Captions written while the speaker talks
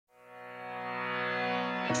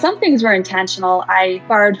Some things were intentional. I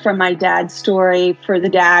borrowed from my dad's story for the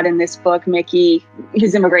dad in this book, Mickey,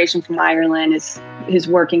 his immigration from Ireland, his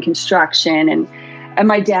work in construction. And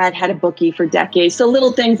my dad had a bookie for decades. So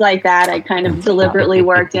little things like that I kind of deliberately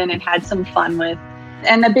worked in and had some fun with.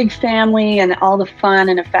 And a big family and all the fun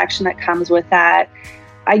and affection that comes with that.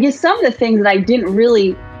 I guess some of the things that I didn't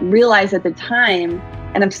really realize at the time,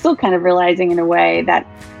 and I'm still kind of realizing in a way, that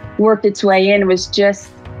worked its way in, was just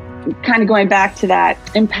kind of going back to that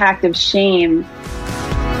impact of shame.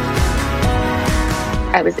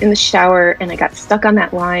 I was in the shower and I got stuck on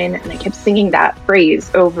that line and I kept singing that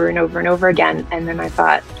phrase over and over and over again. And then I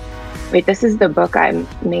thought, wait, this is the book I'm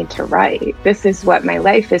made to write. This is what my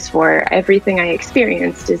life is for. Everything I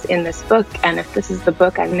experienced is in this book. And if this is the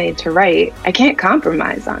book I'm made to write, I can't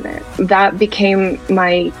compromise on it. That became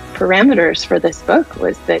my parameters for this book,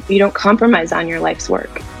 was that you don't compromise on your life's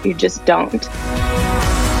work. You just don't.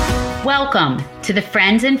 Welcome to the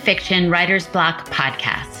Friends in Fiction Writer's Block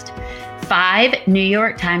podcast. 5 New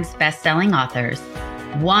York Times bestselling authors,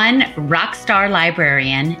 1 rock star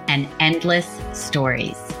librarian, and endless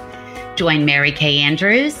stories. Join Mary Kay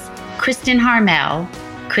Andrews, Kristen Harmel,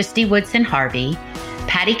 Christy Woodson Harvey,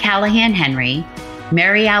 Patty Callahan Henry,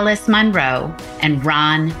 Mary Alice Monroe, and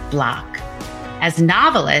Ron Block. As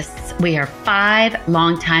novelists, we are 5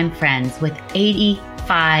 longtime friends with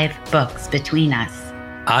 85 books between us.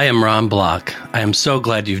 I am Ron Block. I am so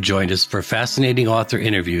glad you've joined us for fascinating author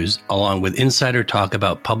interviews, along with insider talk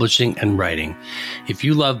about publishing and writing. If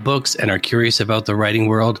you love books and are curious about the writing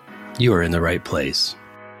world, you are in the right place.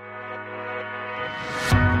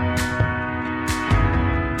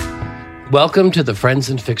 Welcome to the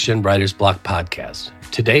Friends in Fiction Writer's Block podcast.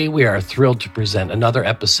 Today, we are thrilled to present another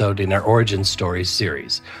episode in our Origin Stories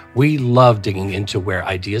series. We love digging into where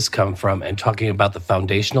ideas come from and talking about the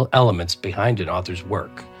foundational elements behind an author's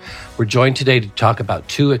work. We're joined today to talk about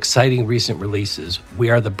 2 exciting recent releases, We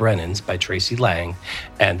Are the Brennans by Tracy Lang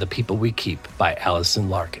and The People We Keep by Allison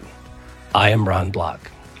Larkin. I am Ron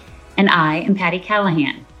Block. And I am Patty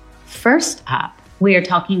Callahan. First up, we are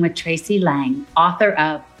talking with Tracy Lang, author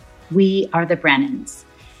of We Are the Brennans.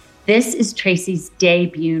 This is Tracy's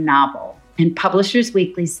debut novel, and Publishers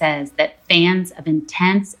Weekly says that fans of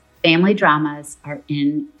intense family dramas are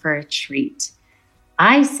in for a treat.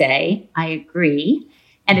 I say I agree,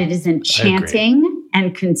 and it is enchanting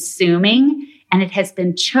and consuming, and it has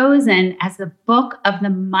been chosen as the Book of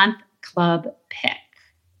the Month Club pick.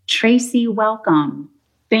 Tracy, welcome.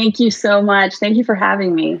 Thank you so much. Thank you for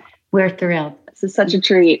having me. We're thrilled. This is such a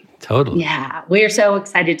treat. Totally. Yeah, we're so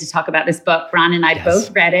excited to talk about this book. Ron and I both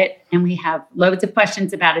read it, and we have loads of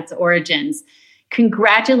questions about its origins.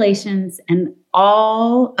 Congratulations and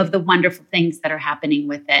all of the wonderful things that are happening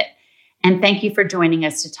with it. And thank you for joining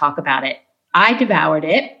us to talk about it. I devoured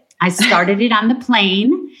it. I started it on the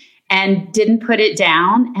plane and didn't put it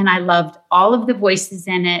down. And I loved all of the voices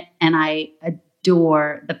in it, and I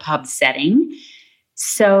adore the pub setting.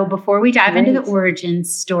 So before we dive into the origin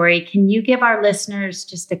story, can you give our listeners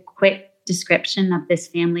just a quick description of this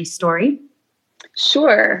family story?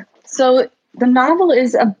 Sure. So the novel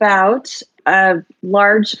is about a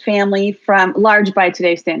large family large by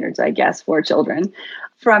today's standards, I guess, 4 children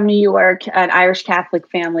from New York, an Irish Catholic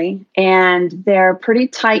family. And they're a pretty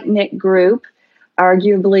tight-knit group,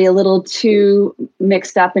 arguably a little too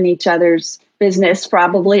mixed up in each other's business,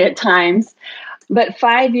 probably at times. But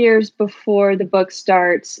 5 years before the book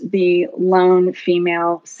starts, the lone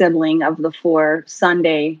female sibling of the 4,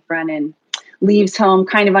 Sunday Brennan, leaves home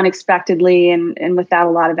kind of unexpectedly and without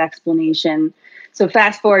a lot of explanation. So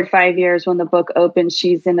fast forward 5 years, when the book opens,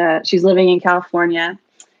 she's living in California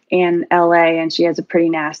and LA, and she has a pretty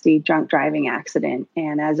nasty drunk driving accident.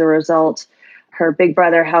 And as a result, her big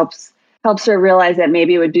brother helps her realize that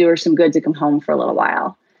maybe it would do her some good to come home for a little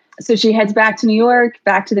while. So she heads back to New York,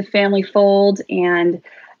 back to the family fold, and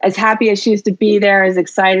as happy as she is to be there, as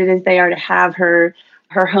excited as they are to have her,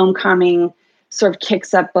 her homecoming sort of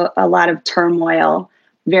kicks up a lot of turmoil.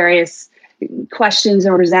 Various questions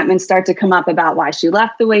and resentments start to come up about why she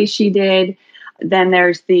left the way she did. Then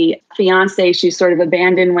there's the fiance she sort of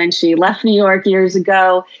abandoned when she left New York years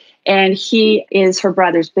ago, and he is her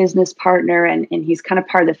brother's business partner, and he's kind of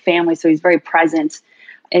part of the family, so he's very present.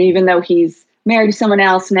 And even though he's married to someone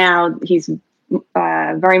else now, he's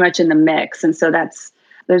very much in the mix. And so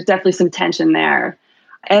there's definitely some tension there.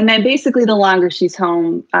 And then basically the longer she's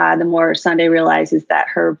home, the more Sunday realizes that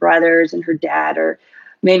her brothers and her dad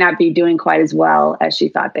may not be doing quite as well as she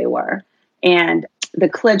thought they were. And the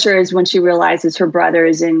clincher is when she realizes her brother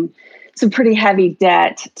is in some pretty heavy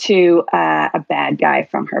debt to a bad guy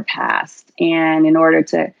from her past. And in order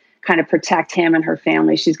to kind of protect him and her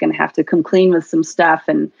family. She's going to have to come clean with some stuff.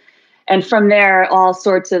 And from there, all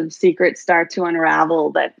sorts of secrets start to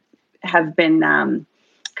unravel that have been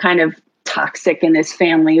kind of toxic in this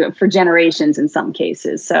family for generations in some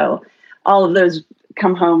cases. So all of those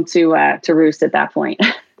come home to roost at that point.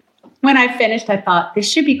 When I finished, I thought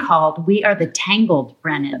this should be called "We Are the Tangled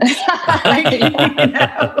Brennans."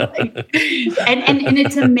 And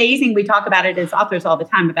it's amazing. We talk about it as authors all the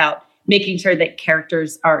time about making sure that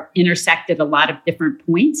characters are intersect at a lot of different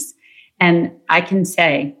points. And I can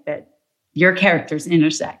say that your characters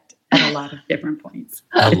intersect at a lot of different points.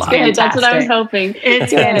 It's good. That's what I was hoping.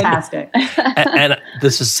 It's fantastic. And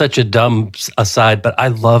this is such a dumb aside, but I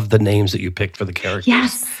love the names that you picked for the characters.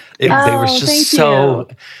 Yes. They were just so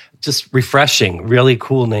just refreshing, really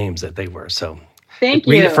cool names that they were. So thank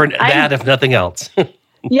you. Read it for that, if nothing else.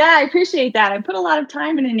 Yeah, I appreciate that. I put a lot of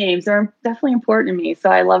time into names. They're definitely important to me.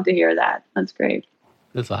 So I love to hear that. That's great.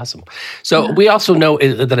 That's awesome. So we also know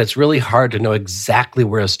that it's really hard to know exactly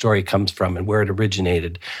where a story comes from and where it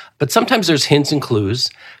originated. But sometimes there's hints and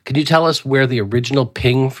clues. Can you tell us where the original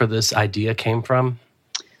ping for this idea came from?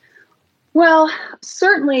 Well,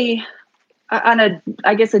 certainly on a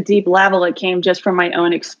deep level, it came just from my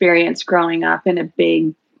own experience growing up in a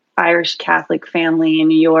big Irish Catholic family in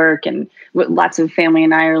New York and with lots of family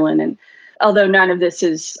in Ireland. And although none of this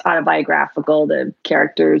is autobiographical, the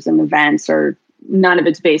characters and events or none of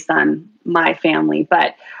it's based on my family,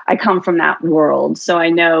 but I come from that world. So I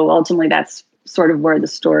know ultimately that's sort of where the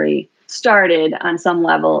story started on some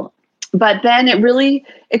level. But then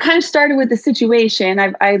it kind of started with the situation.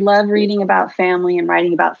 I love reading about family and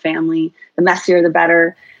writing about family. The messier, the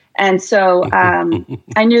better. And so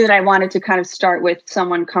I knew that I wanted to kind of start with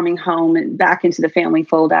someone coming home and back into the family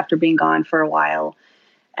fold after being gone for a while.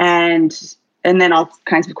 And then all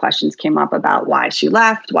kinds of questions came up about why she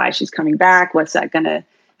left, why she's coming back, how's that going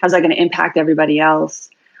to impact everybody else?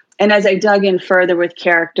 And as I dug in further with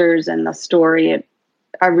characters and the story,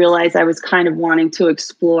 I realized I was kind of wanting to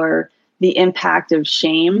explore the impact of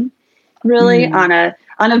shame, really, on a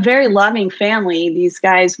very loving family. These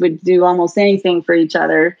guys would do almost anything for each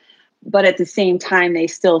other, but at the same time, they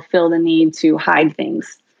still feel the need to hide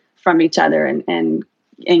things from each other and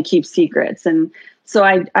keep secrets. And so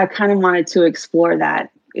I kind of wanted to explore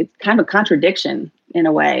that. It's kind of a contradiction in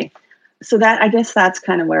a way. So I guess that's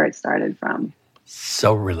kind of where it started from.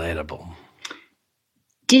 So relatable.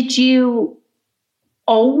 Did you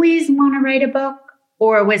always want to write a book,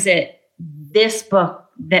 or was it this book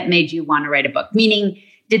that made you want to write a book? Meaning,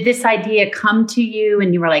 did this idea come to you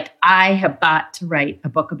and you were like, I have got to write a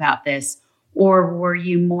book about this? Or were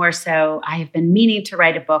you more so, I have been meaning to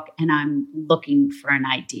write a book and I'm looking for an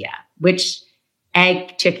idea? Which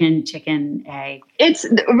egg, chicken, egg? It's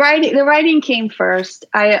writing. The writing came first.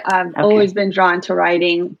 I've always been drawn to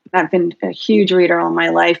writing. I've been a huge reader all my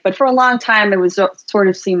life, but for a long time, it was sort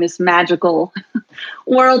of seemed this magical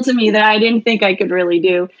world to me that I didn't think I could really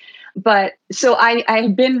do. But so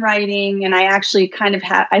I've been writing, and I actually kind of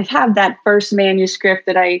I have that first manuscript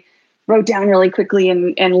that I wrote down really quickly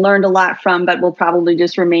and learned a lot from, but will probably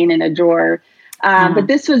just remain in a drawer. But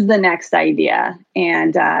this was the next idea,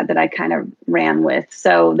 and that I kind of ran with.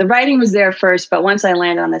 So the writing was there first, but once I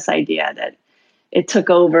landed on this idea, that it took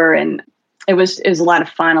over, and it was a lot of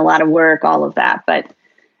fun, a lot of work, all of that. But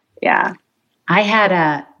yeah, I had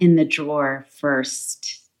a in the drawer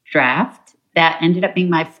first draft that ended up being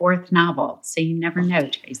my fourth novel. So you never know,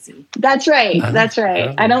 Tracy. That's right. That's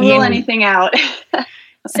right. I don't rule anything out.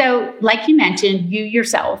 So, like you mentioned, you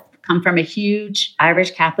yourself come from a huge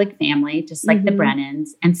Irish Catholic family, just like the Brennans.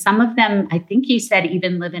 And some of them, I think you said,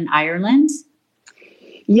 even live in Ireland.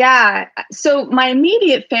 Yeah. So my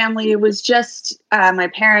immediate family, it was just my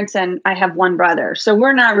parents, and I have one brother. So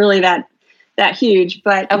we're not really that huge.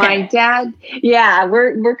 But my dad,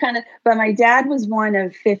 we're kind of, but my dad was one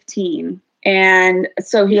of 15. And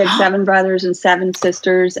so he had 7 brothers and 7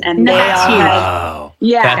 sisters, and they all wow.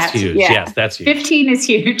 That's huge. Yeah. Yes, that's huge. 15 is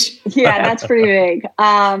huge. Yeah, that's pretty big.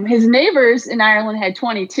 His neighbors in Ireland had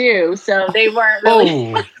 22, so they weren't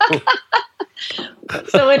really.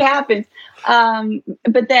 So it happens.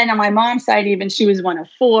 But then on my mom's side, even she was one of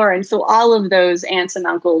 4, and so all of those aunts and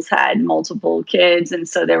uncles had multiple kids, and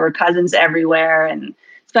so there were cousins everywhere, and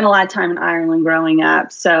spent a lot of time in Ireland growing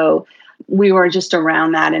up. So we were just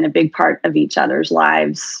around that and a big part of each other's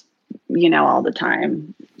lives, all the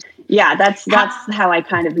time. Yeah, that's how I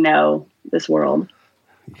kind of know this world.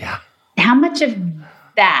 Yeah. How much of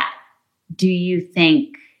that do you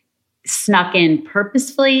think snuck in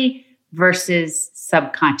purposefully versus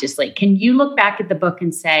subconsciously? Can you look back at the book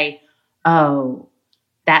and say, oh,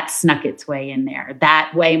 that snuck its way in there.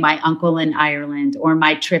 That way, my uncle in Ireland, or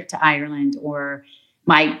my trip to Ireland, or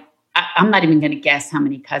I'm not even going to guess how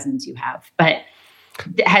many cousins you have, but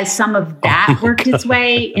has some of that worked its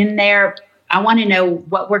way in there? I want to know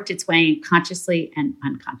what worked its way in consciously and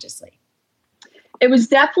unconsciously. It was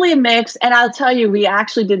definitely a mix. And I'll tell you, we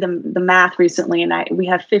actually did the math recently, and we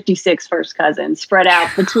have 56 first cousins spread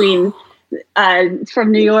out between from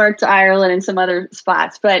New York to Ireland and some other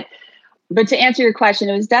spots. But to answer your question,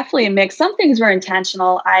 it was definitely a mix. Some things were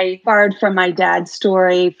intentional. I borrowed from my dad's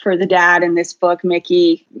story for the dad in this book,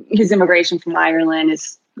 Mickey, his immigration from Ireland,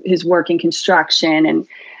 his work in construction.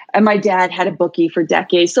 And my dad had a bookie for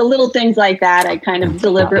decades. So little things like that I kind of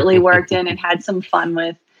deliberately worked in and had some fun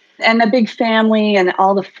with. And the big family and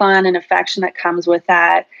all the fun and affection that comes with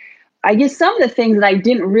that. I guess some of the things that I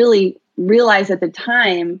didn't really realize at the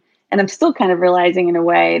time, and I'm still kind of realizing in a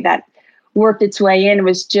way, that worked its way in,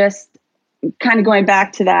 was just kind of going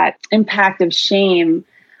back to that impact of shame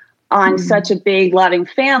on such a big, loving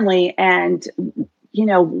family. And,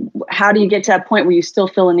 how do you get to a point where you still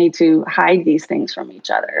feel a need to hide these things from each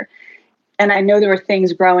other? And I know there were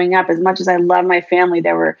things growing up, as much as I love my family,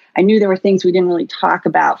 I knew there were things we didn't really talk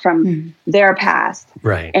about from their past.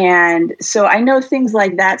 Right. And so I know things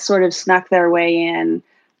like that sort of snuck their way in,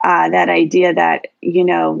 that idea that,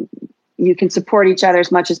 you can support each other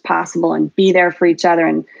as much as possible and be there for each other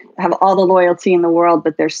and have all the loyalty in the world,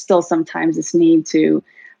 but there's still sometimes this need to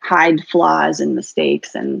hide flaws and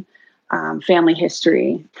mistakes and family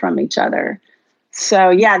history from each other. So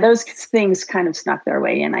yeah, those things kind of snuck their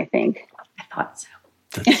way in, I think. I thought so.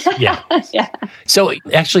 Yeah. Yeah. So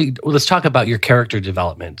actually, let's talk about your character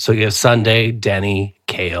development. So you have Sunday, Denny,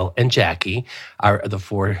 Cale, and Jackie are the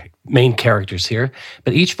four main characters here.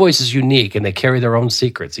 But each voice is unique, and they carry their own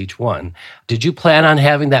secrets, each one. Did you plan on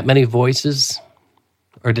having that many voices?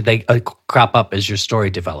 Or did they crop up as your story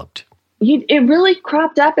developed? It really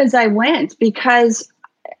cropped up as I went, because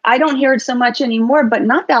I don't hear it so much anymore. But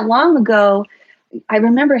not that long ago, I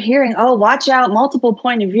remember hearing, watch out, multiple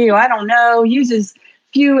point of view. I don't know, use as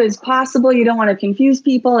few as possible. You don't want to confuse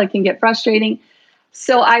people. It can get frustrating.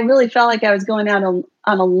 So I really felt like I was going out on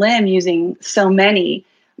a limb using so many.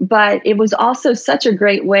 But it was also such a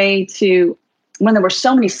great way to, when there were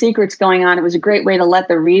so many secrets going on, it was a great way to let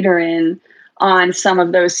the reader in on some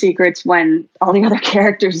of those secrets when all the other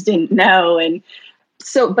characters didn't know. And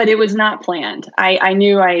so, but it was not planned. I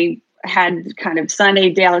knew I had kind of Sunday,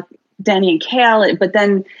 Denny, and Cale, but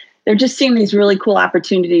then there just seemed these really cool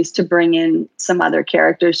opportunities to bring in some other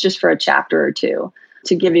characters just for a chapter or two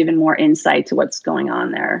to give even more insight to what's going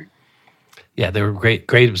on there. Yeah, they were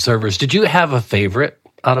great observers. Did you have a favorite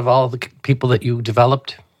out of all the people that you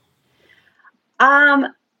developed?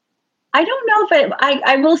 I don't know if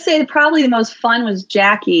I will say that probably the most fun was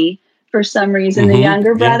Jackie for some reason, the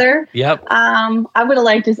younger brother. Yep. I would have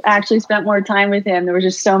liked to actually spent more time with him. There were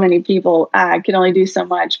just so many people. I could only do so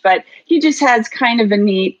much, but he just has kind of a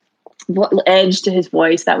neat edge to his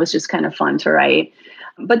voice that was just kind of fun to write.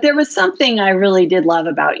 But there was something I really did love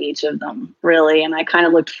about each of them, really, and I kind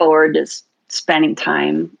of looked forward to spending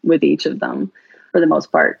time with each of them for the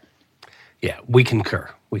most part. Yeah, we concur.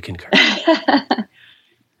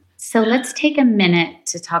 So let's take a minute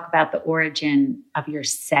to talk about the origin of your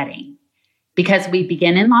setting, because we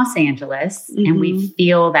begin in Los Angeles and we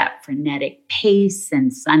feel that frenetic pace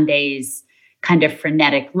and Sunday's kind of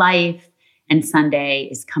frenetic life, and Sunday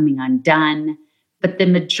is coming undone. But the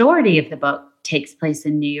majority of the book takes place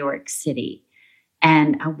in New York City.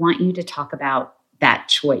 And I want you to talk about that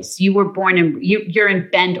choice. You were born you're in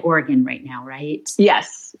Bend, Oregon right now, right?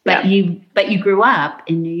 Yes. But you grew up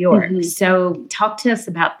in New York. So talk to us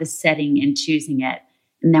about the setting and choosing it.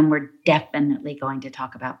 And then we're definitely going to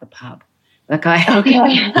talk about the pub. Okay.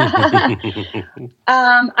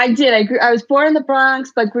 I did. I was born in the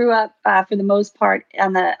Bronx, but grew up for the most part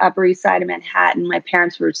on the Upper East Side of Manhattan. My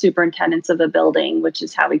parents were superintendents of a building, which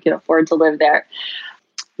is how we could afford to live there.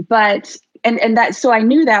 But and that, so I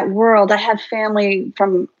knew that world. I had family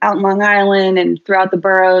from out in Long Island and throughout the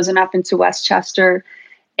boroughs and up into Westchester.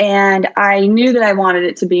 And I knew that I wanted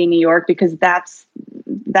it to be in New York because that's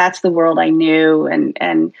the world I knew.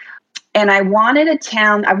 And I wanted a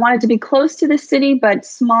town. I wanted to be close to the city, but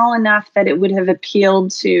small enough that it would have appealed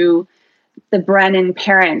to the Brennan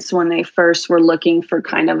parents when they first were looking for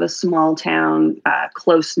kind of a small town,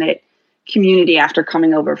 close-knit community after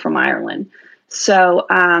coming over from Ireland. So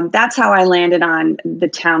that's how I landed on the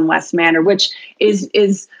town West Manor, which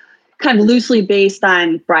is kind of loosely based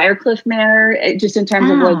on Briarcliff Manor, just in terms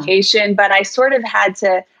of location. But I sort of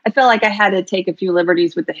I felt like I had to take a few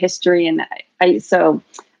liberties with the history. And so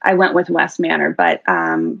I went with West Manor, but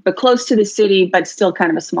close to the city, but still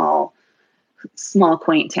kind of a small,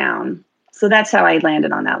 quaint town. So that's how I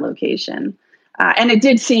landed on that location. And it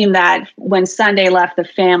did seem that when Sunday left the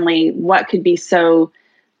family, what could be so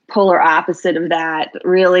polar opposite of that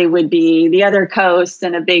really would be the other coast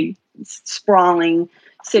and a big sprawling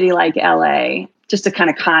city like LA, just to kind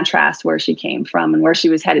of contrast where she came from and where she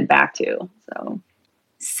was headed back to.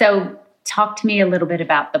 So talk to me a little bit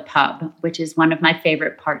about the pub, which is one of my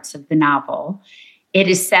favorite parts of the novel. It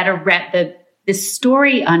is set the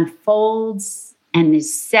story unfolds and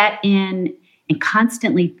is set in and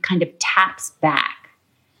constantly kind of taps back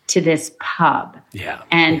to this pub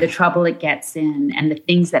and the trouble it gets in and the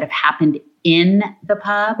things that have happened in the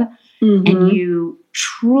pub. Mm-hmm. And you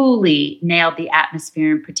truly nailed the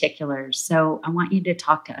atmosphere in particular. So I want you to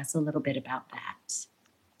talk to us a little bit about that.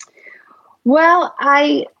 Well,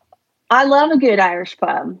 I love a good Irish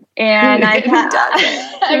pub, and I've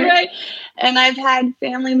had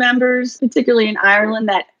family members, particularly in Ireland,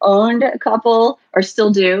 that owned a couple or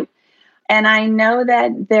still do. And I know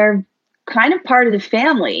that they're kind of part of the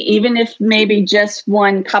family, even if maybe just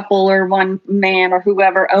one couple or one man or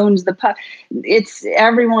whoever owns the pub. It's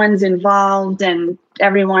everyone's involved and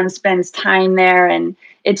everyone spends time there, and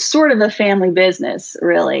it's sort of a family business,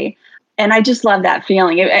 really. And I just love that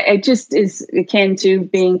feeling. It just is akin to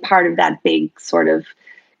being part of that big sort of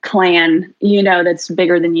clan, that's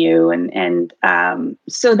bigger than you. And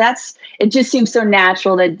so it just seems so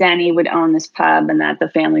natural that Denny would own this pub and that the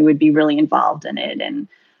family would be really involved in it and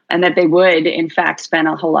that they would, in fact, spend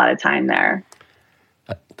a whole lot of time there.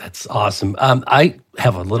 That's awesome. I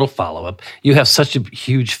have a little follow-up. You have such a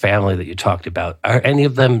huge family that you talked about. Are any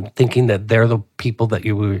of them thinking that they're the people that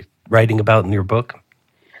you were writing about in your book?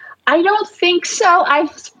 I don't think so.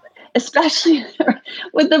 Especially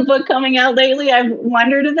with the book coming out lately, I've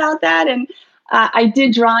wondered about that. And I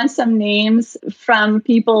did draw on some names from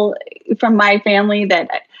people from my family that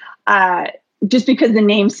just because the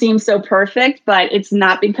name seems so perfect, but it's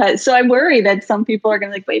not because. So I worry that some people are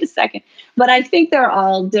going to wait a second. But I think they're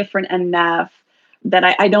all different enough that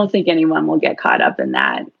I don't think anyone will get caught up in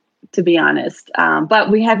that, to be honest.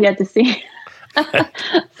 But we have yet to see.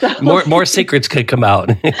 More secrets could come out.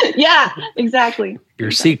 Yeah, exactly.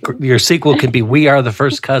 Your sequel can be We Are the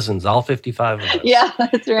First Cousins, all 55 of us. Yeah,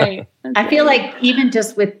 that's right. I feel like even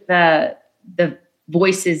just with the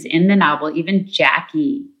voices in the novel, even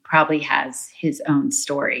Jackie probably has his own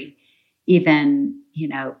story. Even,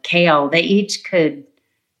 Kale, they each could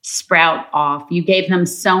sprout off. You gave them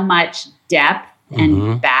so much depth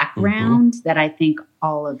and background that I think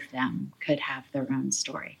all of them could have their own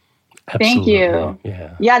story. Absolutely. Thank you.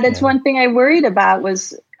 Yeah, that's one thing I worried about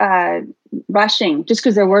was rushing, just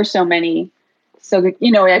because there were so many. So,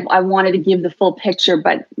 I wanted to give the full picture,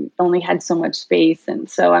 but only had so much space. And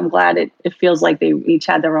so I'm glad it feels like they each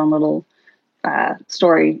had their own little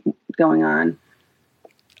story going on.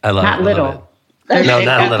 I love not it. little. No,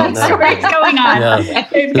 not little. No. Stories going on. Yeah.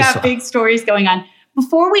 They've got big stories going on.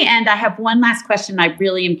 Before we end, I have one last question I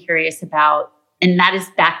really am curious about. And that is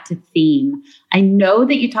back to theme. I know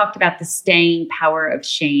that you talked about the staying power of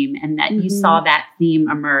shame and that you saw that theme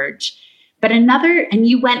emerge. But and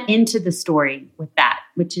you went into the story with that,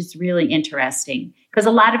 which is really interesting. Because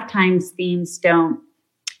a lot of times themes don't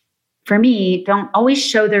always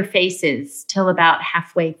show their faces till about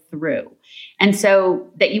halfway through. And so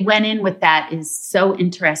that you went in with that is so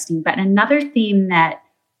interesting. But another theme that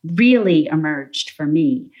really emerged for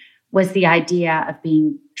me was the idea of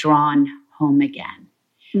being drawn home again.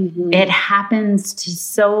 Mm-hmm. It happens to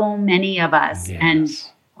so many of us, and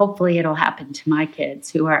hopefully it'll happen to my kids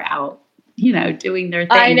who are out, doing their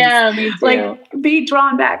things. I know, me too. Be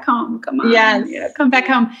drawn back home. Come on, yes, come back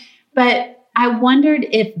home. But I wondered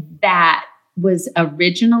if that was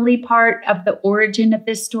originally part of the origin of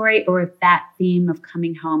this story, or if that theme of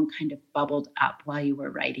coming home kind of bubbled up while you were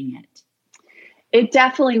writing it. It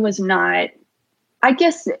definitely was not. I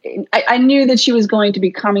guess I knew that she was going to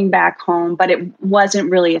be coming back home, but it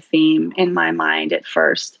wasn't really a theme in my mind at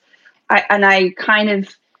first.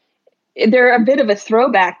 They're a bit of a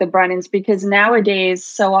throwback, the Brennans, because nowadays,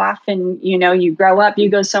 so often, you grow up, you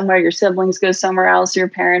go somewhere, your siblings go somewhere else, your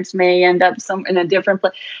parents may end up in a different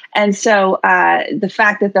place. And so the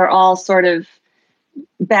fact that they're all sort of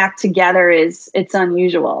back together it's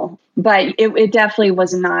unusual, but it definitely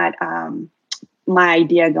was not my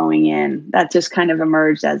idea going in. That just kind of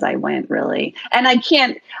emerged as I went, really. And I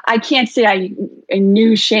can't say I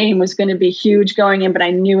knew shame was going to be huge going in, but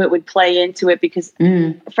I knew it would play into it because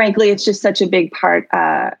frankly, it's just such a big part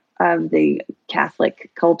of the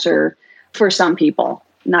Catholic culture for some people.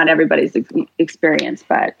 Not everybody's experience,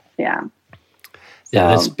 but yeah.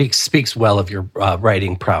 Yeah, that speaks well of your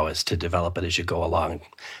writing prowess to develop it as you go along.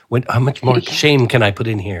 How much more shame can I put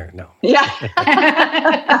in here? No. Yeah.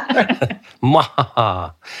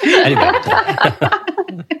 Anyway.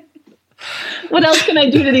 What else can I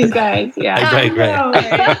do to these guys? Yeah. Right.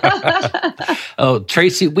 Oh,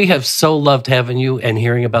 Tracy, we have so loved having you and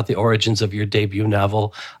hearing about the origins of your debut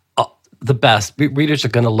novel. The best. Readers are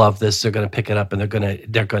going to love this. They're going to pick it up and they're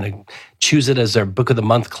going to choose it as their book of the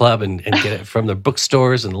month club and get it from their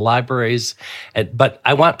bookstores and libraries. But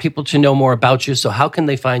I want people to know more about you. So how can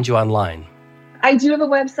they find you online? I do have a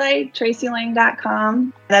website,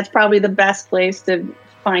 tracylang.com. That's probably the best place to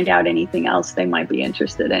find out anything else they might be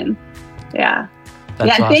interested in. Yeah.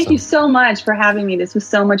 That's awesome. Thank you so much for having me. This was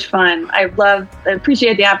so much fun. I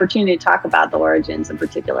appreciate the opportunity to talk about the origins in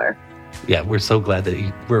particular. Yeah, we're so glad that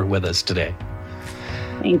you were with us today.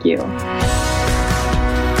 Thank you.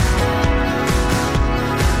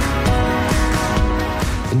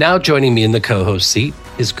 And now joining me in the co-host seat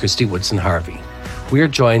is Christy Woodson Harvey. We are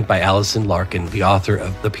joined by Allison Larkin, the author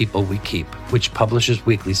of The People We Keep, which Publishers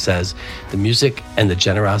Weekly says the music and the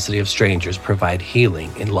generosity of strangers provide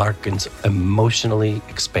healing in Larkin's emotionally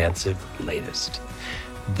expansive latest.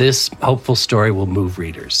 This hopeful story will move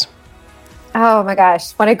readers. Oh my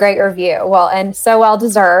gosh, what a great review. Well, and so well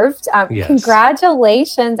deserved. Yes.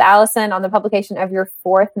 Congratulations, Allison, on the publication of your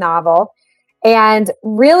 4th novel. And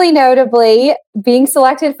really notably, being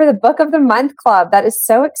selected for the Book of the Month Club. That is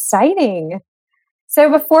so exciting. So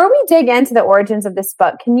before we dig into the origins of this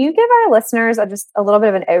book, can you give our listeners just a little bit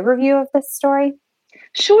of an overview of this story?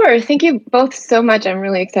 Sure. Thank you both so much. I'm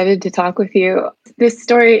really excited to talk with you. This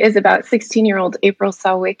story is about 16-year-old April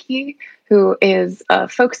Sawicki, who is a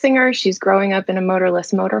folk singer. She's growing up in a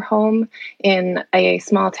motorless motorhome in a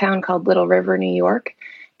small town called Little River, New York.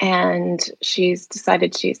 And she's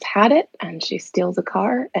decided she's had it, and she steals a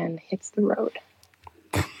car and hits the road.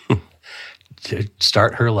 To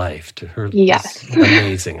start her life. Yes.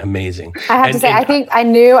 Amazing. I have to say, I think I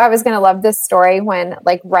knew I was going to love this story when,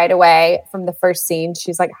 like, right away from the first scene,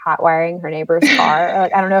 she's like hot wiring her neighbor's car.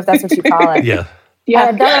 Like, I don't know if that's what you call it. Yeah.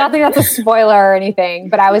 I don't think that's a spoiler or anything,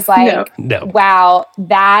 but I was like, no. Wow,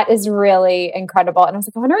 that is really incredible. And I was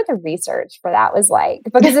like, I wonder what the research for that was like,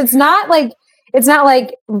 because it's not like,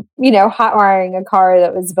 hot wiring a car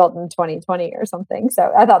that was built in 2020 or something.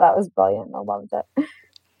 So I thought that was brilliant. I loved it.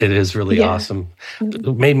 It is really awesome.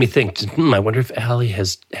 It made me think, I wonder if Allie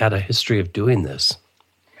has had a history of doing this.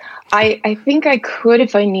 I think I could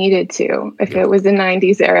if I needed to, if it was a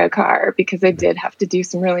 90s era car, because I did have to do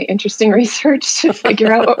some really interesting research to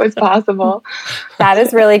figure out what was possible. That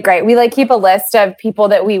is really great. We keep a list of people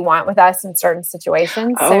that we want with us in certain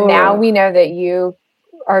situations. So now we know that you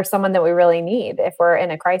are someone that we really need if we're in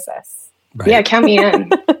a crisis. Right. Yeah, count me in.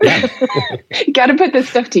 You got to put this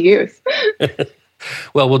stuff to use.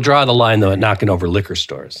 Well, we'll draw the line, though, at knocking over liquor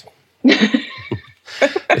stores.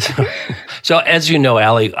 So as you know,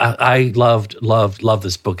 Allie, I loved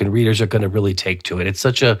this book, and readers are going to really take to it. It's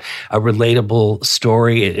such a relatable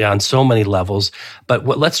story on so many levels. But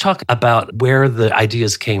let's talk about where the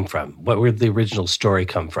ideas came from. Where the original story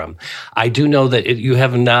come from? I do know that you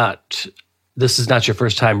have not. This is not your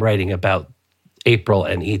first time writing about April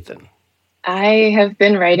and Ethan. I have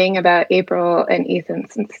been writing about April and Ethan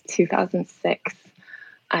since 2006.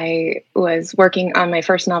 I was working on my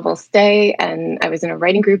first novel, Stay, and I was in a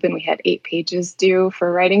writing group, and we had 8 pages due for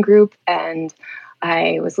a writing group. And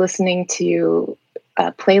I was listening to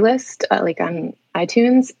a playlist on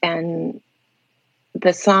iTunes, and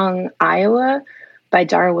the song Iowa by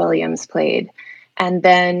Dar Williams played. And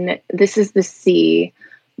then This Is the Sea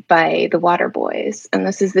by the Waterboys. And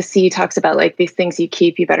This Is the Sea talks about these things you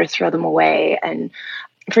keep, you better throw them away. And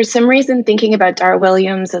for some reason, thinking about Dar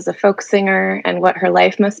Williams as a folk singer and what her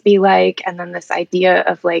life must be like, and then this idea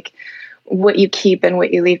of what you keep and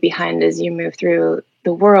what you leave behind as you move through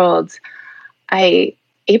the world,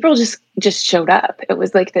 April just showed up. It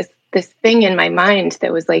was like this thing in my mind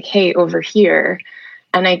that was like, hey, over here.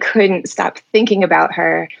 And I couldn't stop thinking about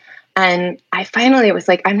her. And I finally was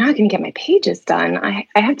like, I'm not going to get my pages done. I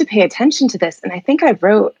have to pay attention to this. And I think I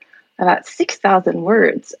wrote about 6,000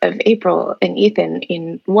 words of April and Ethan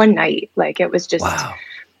in one night. It was just, wow.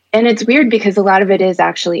 And it's weird because a lot of it is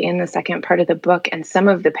actually in the second part of the book, and some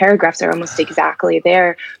of the paragraphs are almost exactly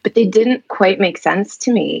there, but they didn't quite make sense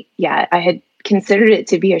to me yet. I had considered it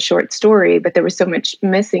to be a short story, but there was so much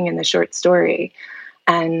missing in the short story.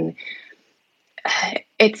 And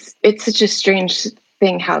it's such a strange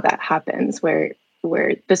thing how that happens, where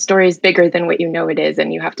where the story is bigger than what you know it is,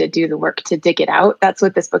 and you have to do the work to dig it out. That's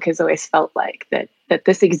what this book has always felt like, that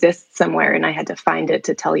this exists somewhere and I had to find it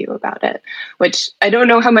to tell you about it, which I don't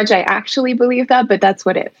know how much I actually believe that, but that's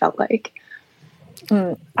what it felt like.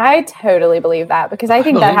 I totally believe that, because I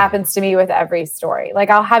think that happens to me with every story. Like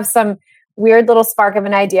I'll have some weird little spark of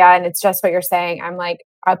an idea, and it's just what you're saying. I'm like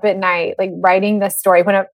up at night, like writing this story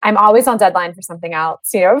when I'm always on deadline for something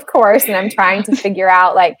else, of course. And I'm trying to figure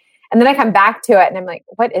out and then I come back to it and I'm like,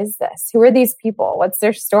 what is this? Who are these people? What's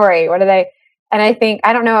their story? What are they? And I think,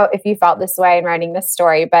 I don't know if you felt this way in writing this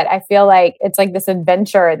story, but I feel like it's like this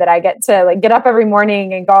adventure that I get to get up every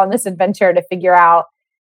morning and go on this adventure to figure out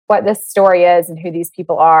what this story is and who these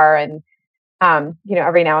people are. And,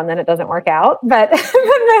 every now and then it doesn't work out, but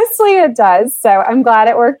mostly it does. So I'm glad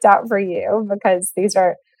it worked out for you, because these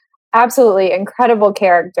are absolutely incredible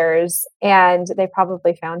characters and they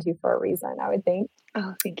probably found you for a reason, I would think.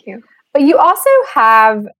 Oh, thank you. But you also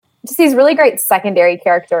have just these really great secondary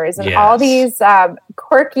characters and all these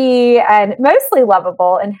quirky and mostly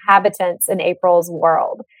lovable inhabitants in April's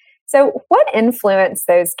world. So what influenced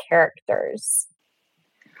those characters?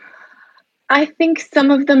 I think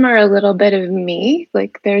some of them are a little bit of me.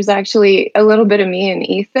 Like there's actually a little bit of me in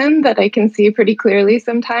Ethan that I can see pretty clearly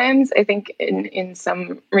sometimes. I think in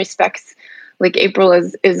some respects, like April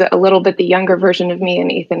is a little bit the younger version of me,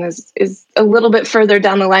 and Ethan is a little bit further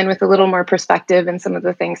down the line with a little more perspective in some of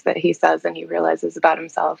the things that he says and he realizes about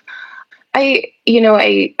himself. I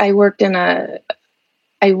worked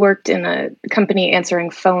in a company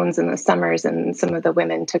answering phones in the summers, and some of the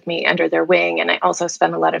women took me under their wing. And I also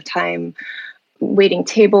spent a lot of time waiting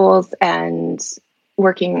tables and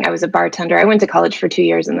working. I was a bartender. I went to college for 2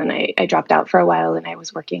 years, and then I dropped out for a while, and I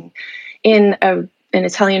was working in an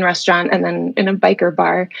Italian restaurant and then in a biker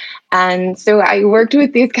bar. And so I worked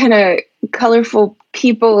with these kind of colorful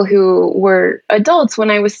people who were adults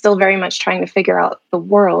when I was still very much trying to figure out the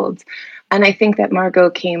world. And I think that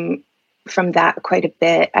Margot came from that quite a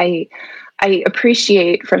bit. I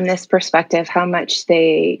appreciate from this perspective how much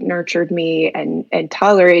they nurtured me and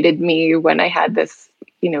tolerated me when I had this,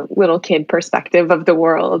 little kid perspective of the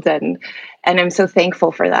world. And I'm so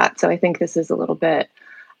thankful for that. So I think this is a little bit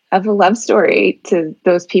of a love story to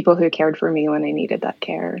those people who cared for me when I needed that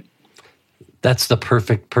care. That's the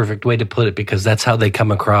perfect way to put it, because that's how they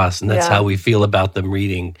come across, and that's how we feel about them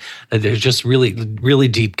reading. They're just really, really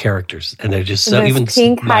deep characters, and they're just so even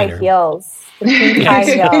pink minor. High heels. The pink high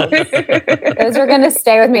heels. Those are going to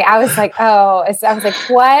stay with me. I was like,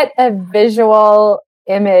 what a visual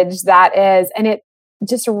image that is, and it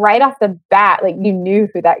just right off the bat, like you knew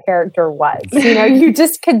who that character was. You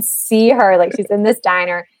just could see her, like she's in this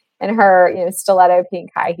diner in her, stiletto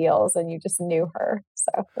pink high heels, and you just knew her.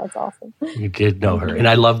 So that's awesome. You did know her. And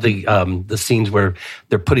I love the scenes where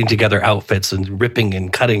they're putting together outfits and ripping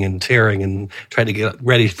and cutting and tearing and trying to get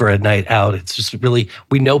ready for a night out. It's just really,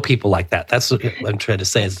 we know people like that. That's what I'm trying to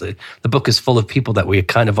say, is the book is full of people that we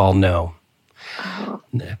kind of all know.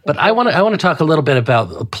 But I want to talk a little bit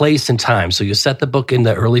about place and time. So you set the book in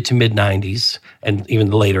the early to mid 90s and even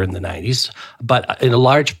later in the 90s. But in a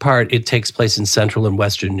large part, it takes place in central and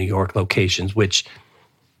western New York locations, which,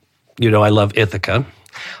 I love Ithaca.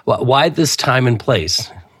 Why this time and place?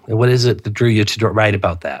 And what is it that drew you to write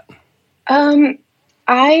about that?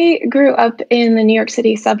 I grew up in the New York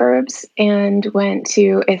City suburbs and went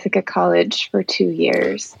to Ithaca College for 2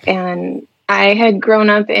 years. And I had grown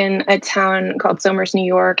up in a town called Somers, New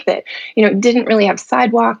York that, didn't really have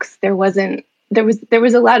sidewalks. There was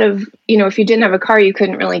a lot of, if you didn't have a car, you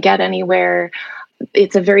couldn't really get anywhere.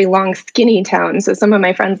 It's a very long, skinny town. So some of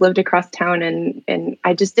my friends lived across town, and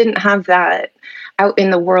I just didn't have that out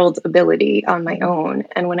in the world ability on my own.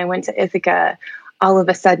 And when I went to Ithaca, all of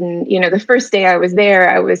a sudden, the first day I was there,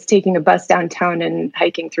 I was taking a bus downtown and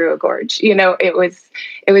hiking through a gorge. It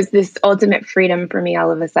was this ultimate freedom for me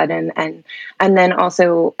all of a sudden. And then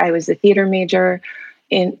also I was a theater major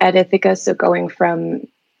at Ithaca. So going from,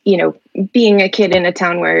 being a kid in a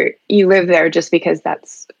town where you live there just because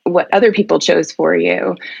that's what other people chose for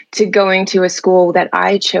you, to going to a school that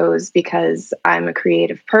I chose because I'm a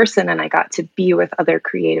creative person and I got to be with other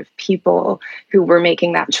creative people who were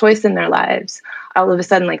making that choice in their lives. All of a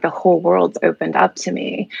sudden, like the whole world's opened up to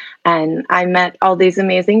me, and I met all these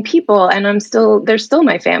amazing people, and they're still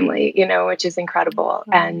my family, which is incredible.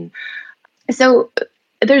 Mm-hmm. And so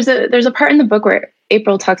there's a part in the book where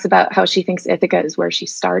April talks about how she thinks Ithaca is where she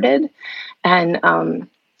started. And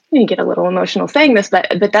you get a little emotional saying this, but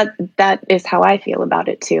that is how I feel about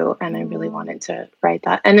it too. And I really wanted to write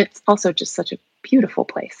that. And it's also just such a beautiful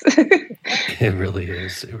place. It really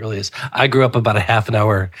is. It really is. I grew up about a half an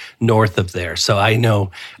hour north of there. So I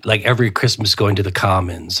know like every Christmas going to the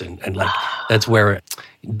Commons and like that's where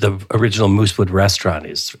the original Moosewood restaurant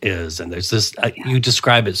is. And there's this, you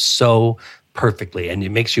describe it so perfectly and it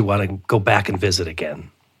makes you want to go back and visit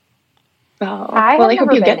again. Oh, I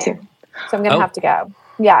hope you get to. So I'm going to have to go.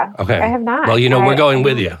 Yeah. Okay. I have not. Well, we're going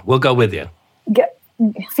with you. We'll go with you.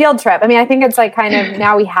 Field trip. I mean, I think it's like kind of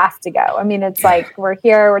now we have to go. I mean, it's like we're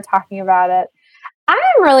here, we're talking about it.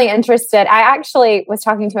 I'm really interested. I actually was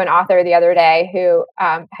talking to an author the other day who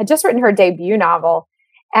had just written her debut novel,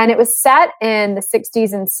 and it was set in the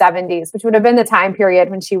 60s and 70s, which would have been the time period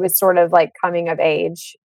when she was sort of like coming of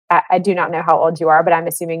age. I do not know how old you are, but I'm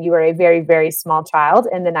assuming you were a very, very small child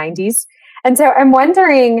in the 90s. And so I'm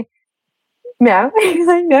wondering, no,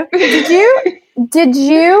 like, no. Did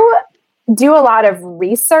you do a lot of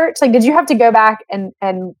research? Like, did you have to go back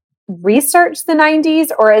and research the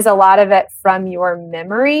 90s, or is a lot of it from your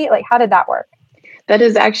memory? Like, how did that work? That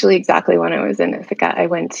is actually exactly when I was in Ithaca. I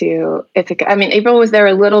went to Ithaca. I mean, April was there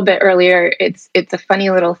a little bit earlier. It's a funny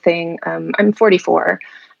little thing. I'm 44,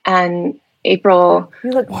 and April.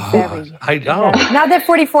 You look very. I know. Not that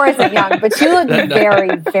 44 isn't young, but you look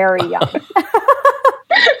very, very young.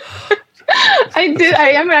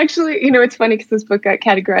 I am actually, it's funny because this book got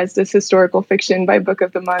categorized as historical fiction by Book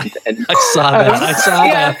of the Month. And, I saw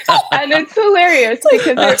that. And it's hilarious because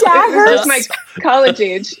it was just my college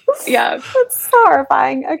age. Yeah. That's so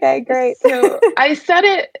horrifying. Okay, great. So I said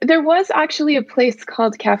it, there was actually a place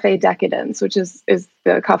called Cafe Decadence, which is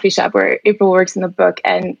the coffee shop where April works in the book.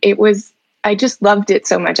 And I just loved it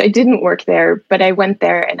so much. I didn't work there, but I went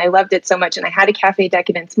there and I loved it so much. And I had a Cafe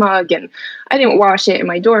Decadence mug and I didn't wash it in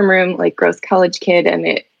my dorm room like gross college kid.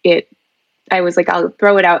 And I was like, I'll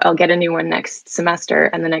throw it out. I'll get a new one next semester.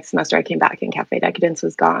 And the next semester I came back and Cafe Decadence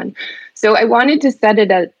was gone. So I wanted to set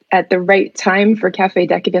it at the right time for Cafe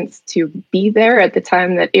Decadence to be there at the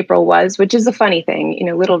time that April was, which is a funny thing.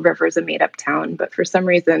 Little River is a made up town, but for some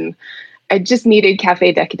reason I just needed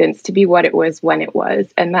Cafe Decadence to be what it was when it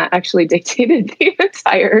was. And that actually dictated the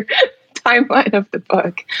entire timeline of the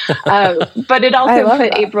book. But it also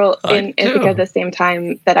put April in Ithaca at the same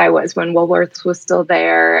time that I was, when Woolworths was still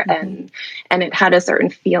there. Mm-hmm. And it had a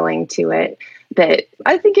certain feeling to it that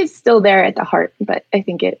I think is still there at the heart, but I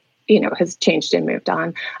think it, has changed and moved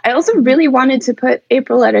on. I also really wanted to put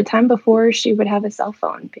April at a time before she would have a cell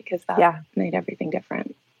phone, because that made everything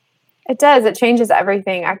different. It does. It changes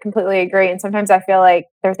everything. I completely agree. And sometimes I feel like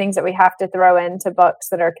there are things that we have to throw into books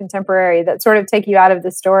that are contemporary that sort of take you out of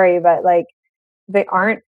the story, but like they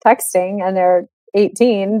aren't texting and they're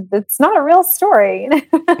 18. It's not a real story.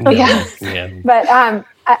 Yeah. But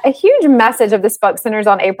a huge message of this book centers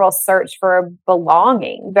on April's search for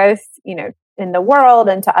belonging, both, in the world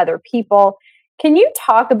and to other people. Can you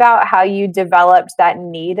talk about how you developed that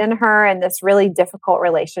need in her and this really difficult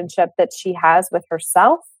relationship that she has with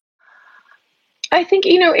herself? I think,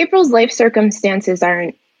 April's life circumstances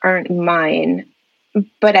aren't mine,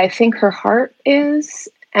 but I think her heart is.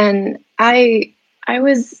 And I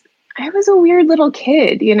was a weird little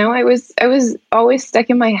kid, I was always stuck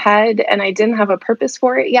in my head and I didn't have a purpose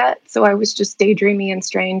for it yet. So I was just daydreamy and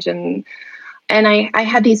strange. And I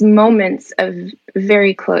had these moments of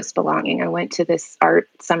very close belonging. I went to this art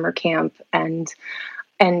summer camp and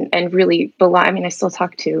really belong. I mean, I still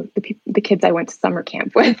talk to the kids I went to summer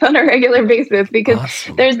camp with on a regular basis, because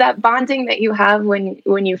there's that bonding that you have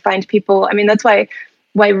when you find people. I mean, that's why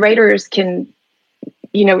writers can,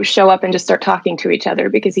 show up and just start talking to each other,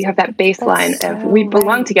 because you have that baseline of we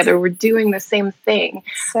belong together. We're doing the same thing.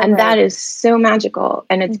 That is so magical.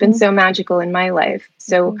 And it's been so magical in my life.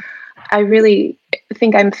 So I really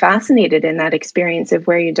think I'm fascinated in that experience of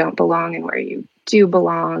where you don't belong and where you do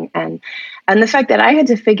belong. And the fact that I had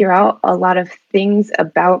to figure out a lot of things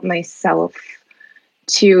about myself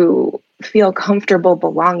to feel comfortable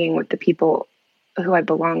belonging with the people who I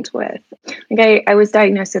belonged with. Like I was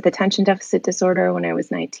diagnosed with attention deficit disorder when I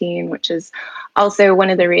was 19, which is also one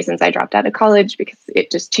of the reasons I dropped out of college, because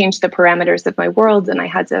it just changed the parameters of my world and I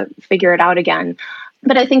had to figure it out again.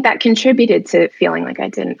 But I think that contributed to feeling like I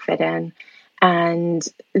didn't fit in. And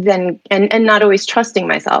then, and not always trusting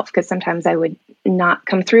myself, because sometimes I would not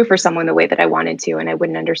come through for someone the way that I wanted to, and I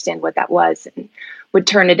wouldn't understand what that was and would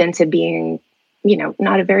turn it into being,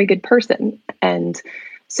 not a very good person. And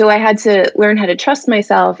so I had to learn how to trust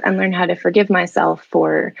myself and learn how to forgive myself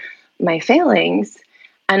for my failings.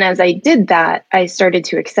 And as I did that, I started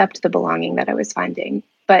to accept the belonging that I was finding.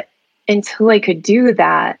 But until I could do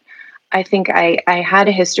that, I think I had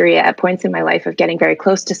a history at points in my life of getting very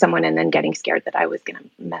close to someone and then getting scared that I was going to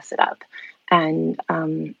mess it up. And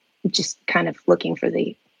just kind of looking for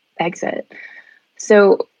the exit.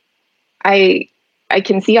 So I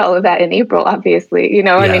can see all of that in April, obviously,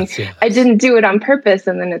 Yes, yes. I didn't do it on purpose.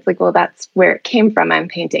 And then it's like, well, that's where it came from. I'm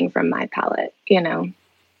painting from my palette,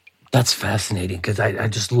 That's fascinating because I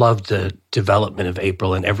just loved the development of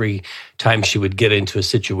April, and every time she would get into a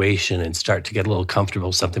situation and start to get a little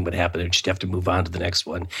comfortable, something would happen and she'd have to move on to the next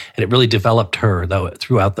one. And it really developed her though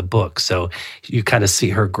throughout the book. So you kind of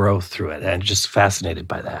see her growth through it, and I'm just fascinated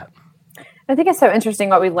by that. I think it's so interesting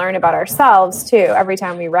what we learn about ourselves too every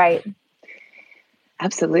time we write.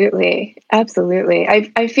 Absolutely. Absolutely.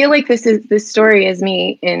 I feel like this story is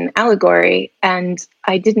me in allegory, and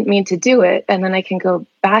I didn't mean to do it. And then I can go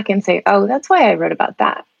back and say, oh, that's why I wrote about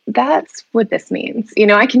that. That's what this means.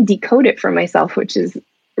 I can decode it for myself, which is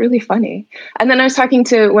really funny. And then I was talking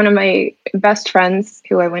to one of my best friends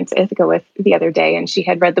who I went to Ithaca with the other day, and she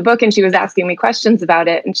had read the book and she was asking me questions about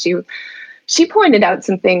it. And she pointed out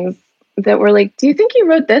some things that were like, do you think you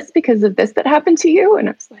wrote this because of this that happened to you? And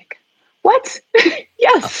I was like, what?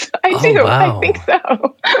 Yes, I do. Wow. I think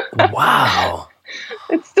so. Wow.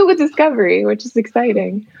 It's still a discovery, which is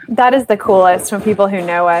exciting. That is the coolest when people who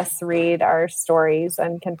know us read our stories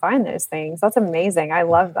and can find those things. That's amazing. I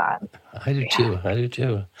love that. I do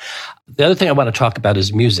too. The other thing I want to talk about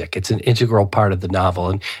is music. It's an integral part of the novel,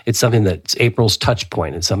 and it's something that's April's touch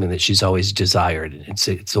point. It's something that she's always desired.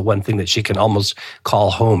 It's the one thing that she can almost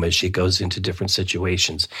call home as she goes into different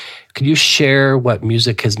situations. Can you share what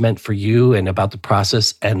music has meant for you and about the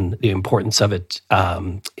process and the importance of it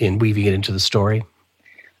in weaving it into the story?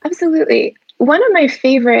 Absolutely. One of my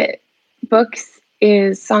favorite books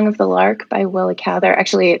is Song of the Lark by Willa Cather.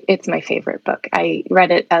 Actually, it's my favorite book. I read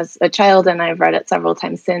it as a child and I've read it several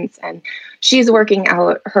times since. And she's working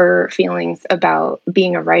out her feelings about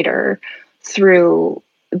being a writer through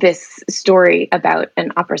this story about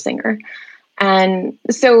an opera singer. And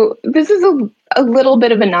so this is a little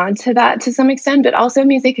bit of a nod to that to some extent, but also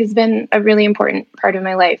music has been a really important part of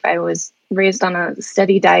my life. I was raised on a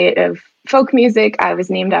steady diet of folk music. I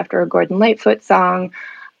was named after a Gordon Lightfoot song.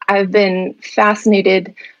 I've been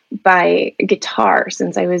fascinated by guitar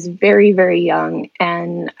since I was very, very young.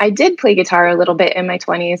 And I did play guitar a little bit in my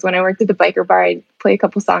 20s. When I worked at the biker bar, I'd play a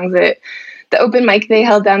couple songs at the open mic they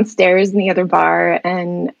held downstairs in the other bar.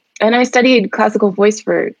 And I studied classical voice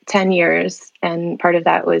for 10 years, and part of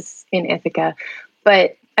that was in Ithaca.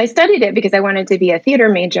 But I studied it because I wanted to be a theater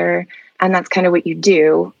major, and that's kind of what you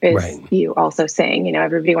do, is right. You also sing.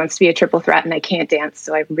 Everybody wants to be a triple threat, and I can't dance,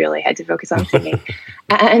 so I really had to focus on singing.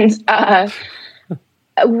 And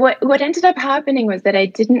what ended up happening was that I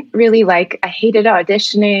hated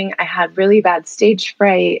auditioning. I had really bad stage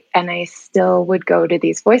fright, and I still would go to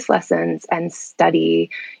these voice lessons and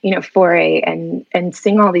study, foray and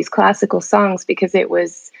sing all these classical songs because it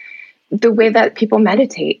was the way that people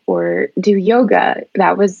meditate or do yoga.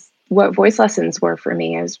 That was what voice lessons were for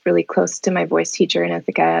me. I was really close to my voice teacher in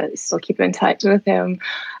Ithaca. I still keep in touch with him.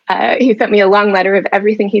 He sent me a long letter of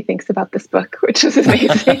everything he thinks about this book, which was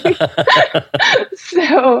amazing.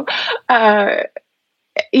 So, I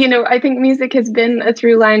think music has been a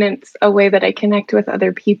through line. It's a way that I connect with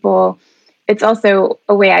other people. It's also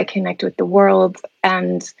a way I connect with the world.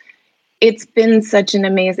 And it's been such an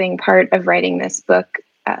amazing part of writing this book,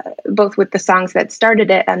 both with the songs that started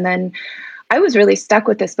it, and then I was really stuck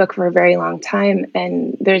with this book for a very long time.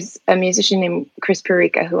 And there's a musician named Chris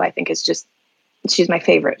Purica, who I think is she's my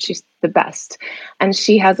favorite. She's the best. And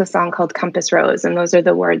she has a song called Compass Rose. And those are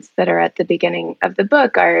the words that are at the beginning of the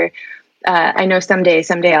book are, I know someday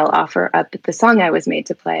I'll offer up the song I was made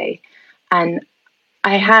to play. And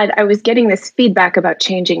I was getting this feedback about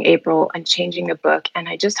changing April and changing the book. And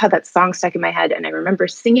I just had that song stuck in my head. And I remember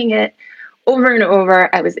singing it over and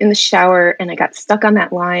over. I was in the shower and I got stuck on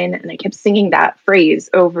that line, and I kept singing that phrase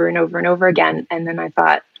over and over and over again. And then I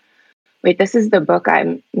thought, wait, this is the book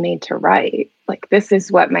I'm made to write. Like, this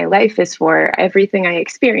is what my life is for. Everything I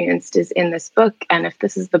experienced is in this book. And if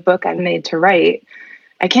this is the book I'm made to write,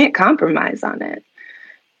 I can't compromise on it.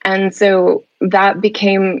 And so that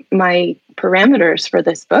became my parameters for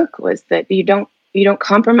this book, was that you don't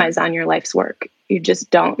compromise on your life's work. You just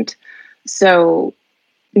don't. So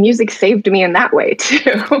music saved me in that way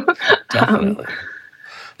too. Definitely.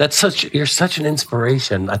 You're such an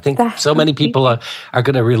inspiration. I think so many people are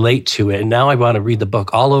going to relate to it. And now I want to read the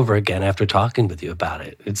book all over again after talking with you about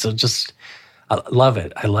it. It's just, I love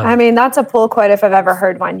it. I mean, that's a pull quote if I've ever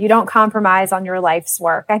heard one. You don't compromise on your life's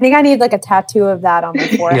work. I think I need like a tattoo of that on my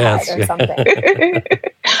forehead or something.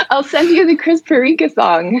 I'll send you the Chris Perica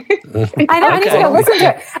song. I know, I need to go listen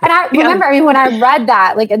to it. And I remember, I mean, when I read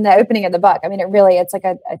that, like in the opening of the book, I mean, it's like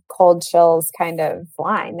a cold chills kind of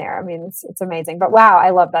line there. I mean, it's amazing. But wow, I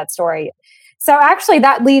love that story. So actually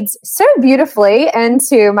that leads so beautifully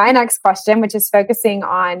into my next question, which is focusing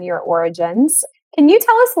on your origins. Can you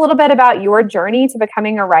tell us a little bit about your journey to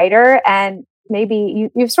becoming a writer? And maybe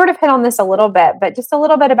you've sort of hit on this a little bit, but just a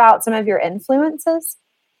little bit about some of your influences?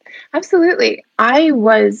 Absolutely. I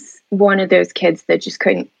was one of those kids that just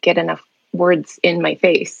couldn't get enough words in my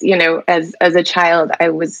face. You know, as a child, I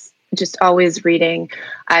was just always reading.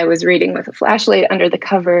 I was reading with a flashlight under the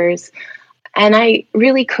covers, and I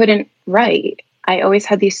really couldn't write. I always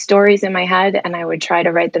had these stories in my head, and I would try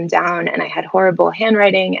to write them down, and I had horrible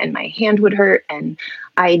handwriting, and my hand would hurt, and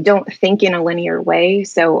I don't think in a linear way.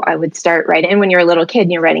 So I would start writing. And when you're a little kid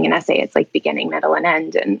and you're writing an essay, it's like beginning, middle, and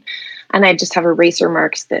end. And I just have eraser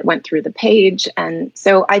marks that went through the page. And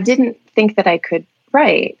so I didn't think that I could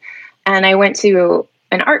write. And I went to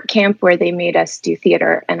an art camp where they made us do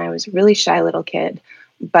theater. And I was a really shy little kid,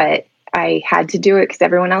 but I had to do it because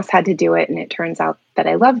everyone else had to do it. And it turns out that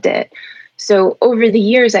I loved it. So over the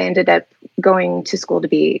years, I ended up going to school to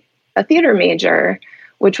be a theater major,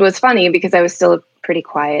 which was funny because I was still a pretty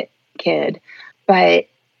quiet kid. But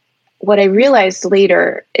what I realized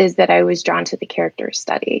later is that I was drawn to the character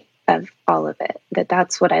study of all of it,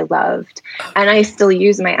 that's what I loved. And I still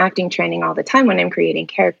use my acting training all the time when I'm creating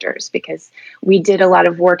characters, because we did a lot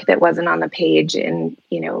of work that wasn't on the page. And,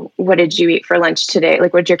 you know, what did you eat for lunch today?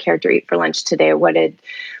 Like, what did your character eat for lunch today? What did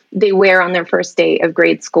they wear on their first day of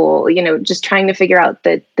grade school? You know, just trying to figure out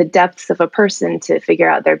the depths of a person to figure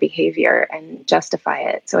out their behavior and justify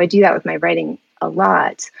it. So I do that with my writing a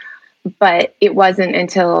lot. But it wasn't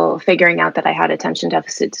until figuring out that I had attention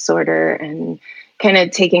deficit disorder and kind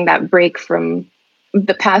of taking that break from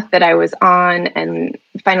the path that I was on and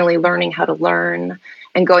finally learning how to learn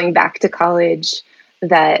and going back to college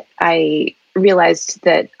that I realized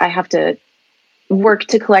that I have to work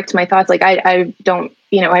to collect my thoughts. Like I don't,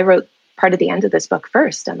 you know, I wrote part of the end of this book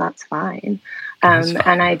first, and that's fine. And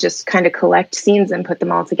I just kind of collect scenes and put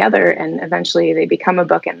them all together, and eventually they become a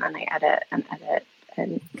book, and then I edit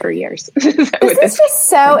and for years. This is just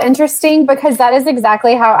so interesting because that is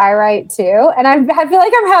exactly how I write too. And I feel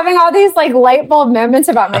like I'm having all these like light bulb moments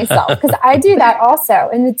about myself because I do that also.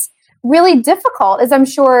 And it's really difficult, as I'm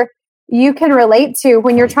sure you can relate to,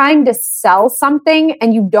 when you're trying to sell something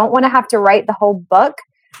and you don't want to have to write the whole book,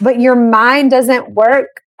 but your mind doesn't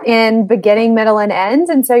work in beginning, middle, and end.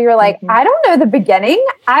 And so you're like, I don't know the beginning.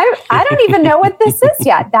 I don't even know what this is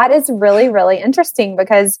yet. That is really, really interesting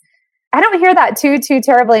because I don't hear that too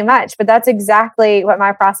terribly much, but that's exactly what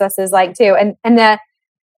my process is like too. And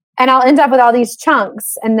I'll end up with all these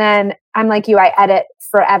chunks. And then I'm like you, I edit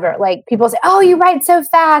forever. Like people say, oh, you write so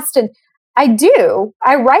fast. And I do.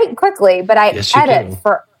 I write quickly, but I edit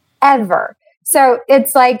forever. So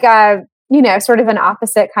it's like, you know, sort of an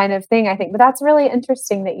opposite kind of thing, I think. But that's really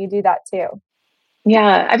interesting that you do that too.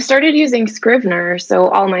 Yeah, I've started using Scrivener. So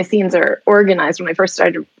all my scenes are organized. When I first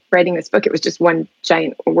started writing this book, it was just one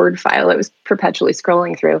giant Word file. It was perpetually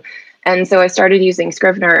scrolling through. And so I started using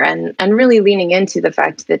Scrivener and really leaning into the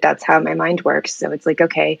fact that that's how my mind works. So it's like,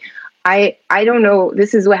 okay, I don't know.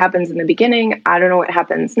 This is what happens in the beginning. I don't know what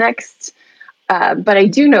happens next. But I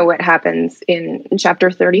do know what happens in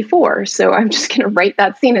chapter 34. So I'm just going to write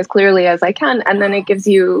that scene as clearly as I can. And then it gives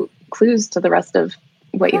you clues to the rest of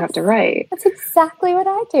what you have to write. That's exactly what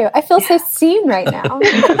I do. I feel so seen right now.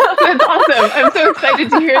 That's awesome. I'm so excited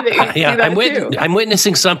to hear that you do that too. I'm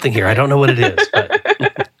witnessing something here. I don't know what it is,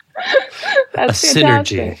 but that's a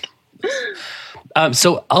synergy.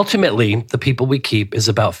 So ultimately, the people we keep is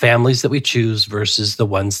about families that we choose versus the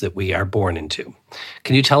ones that we are born into.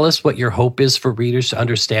 Can you tell us what your hope is for readers to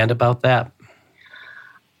understand about that?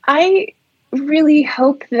 I really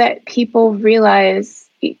hope that people realize,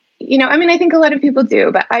 you know, I mean, I think a lot of people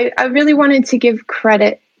do, but I really wanted to give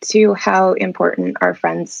credit to how important our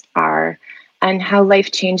friends are and how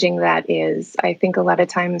life-changing that is. I think a lot of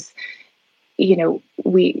times, you know,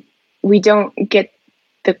 we don't get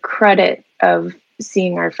the credit of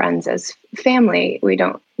seeing our friends as family. We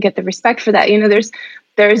don't get the respect for that. You know,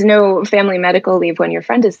 there's no family medical leave when your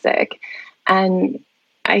friend is sick. And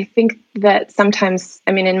I think that sometimes,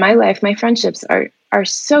 I mean, in my life, my friendships are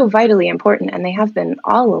so vitally important, and they have been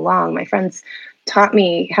all along. My friends taught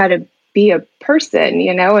me how to be a person,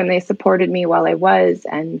 you know, and they supported me while I was.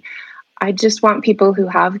 And I just want people who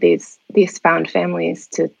have these found families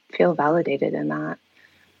to feel validated in that.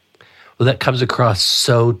 Well, Well, that comes across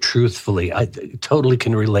so truthfully. I totally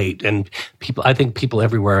can relate. And I think people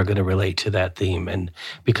everywhere are going to relate to that theme. And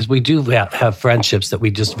because we do have friendships that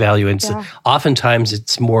we just value. And oftentimes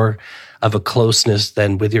it's more of a closeness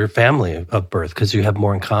than with your family of birth, because you have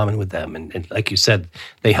more in common with them. And like you said,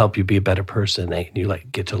 they help you be a better person. You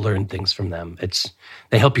get to learn things from them.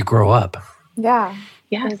 They help you grow up. Yeah,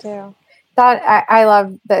 I do. I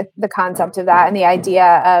love the concept of that and the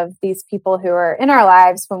idea of these people who are in our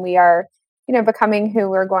lives when we are, becoming who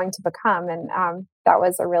we're going to become. And that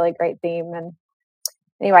was a really great theme. And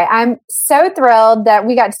anyway, I'm so thrilled that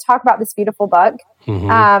we got to talk about this beautiful book.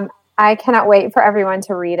 Mm-hmm. I cannot wait for everyone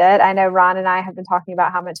to read it. I know Ron and I have been talking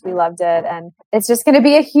about how much we loved it, and it's just going to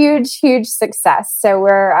be a huge, huge success. So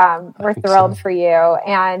we're thrilled for you,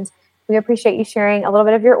 and we appreciate you sharing a little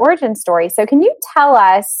bit of your origin story. So can you tell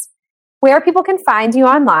us where people can find you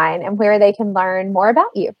online and where they can learn more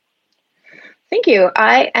about you? Thank you.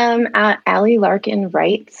 I am at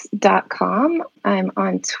AllieLarkinWrites.com. I'm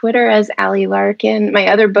on Twitter as Allie Larkin. My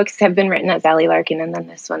other books have been written as Allie Larkin, and then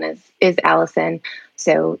this one is Allison.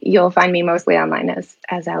 So you'll find me mostly online as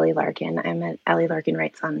Allie Larkin. I'm at Allie Larkin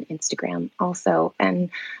Writes on Instagram also. And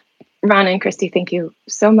Ron and Christy, thank you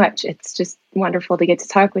so much. It's just wonderful to get to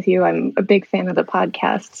talk with you. I'm a big fan of the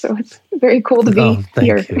podcast, so it's very cool to be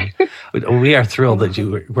here. We are thrilled that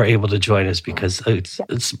you were able to join us, because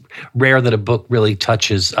it's rare that a book really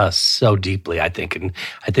touches us so deeply, I think. And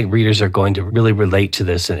I think readers are going to really relate to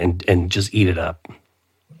this and just eat it up.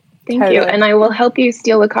 Thank you. And I will help you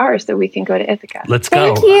steal a car so we can go to Ithaca. Let's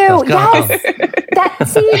go. Thank you.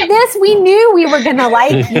 Yes. We knew we were going to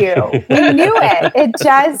like you. We knew it. It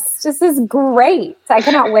just is great. I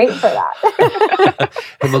cannot wait for that.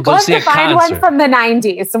 We'll go see a concert. Find one from the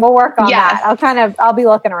 90s. So we'll work on that. I'll be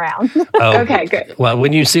looking around. Okay, good. Well,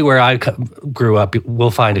 when you see where I grew up,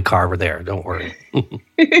 we'll find a car over there. Don't worry.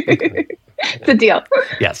 It's a deal.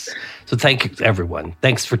 Yes. So thank you, everyone.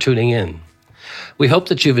 Thanks for tuning in. We hope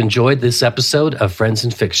that you've enjoyed this episode of Friends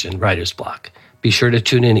in Fiction Writer's Block. Be sure to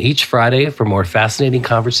tune in each Friday for more fascinating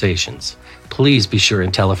conversations. Please be sure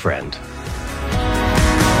and tell a friend.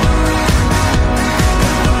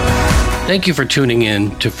 Thank you for tuning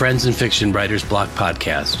in to Friends in Fiction Writer's Block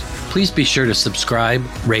podcast. Please be sure to subscribe,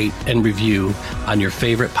 rate, and review on your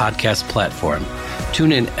favorite podcast platform.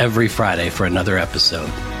 Tune in every Friday for another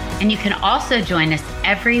episode. And you can also join us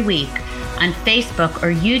every week on Facebook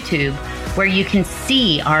or YouTube, where you can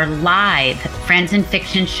see our live Friends in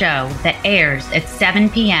Fiction show that airs at 7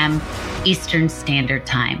 p.m. Eastern Standard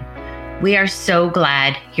Time. We are so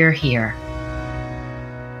glad you're here.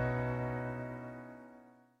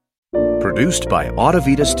 Produced by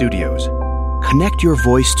Audavita Studios. Connect your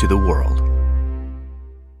voice to the world.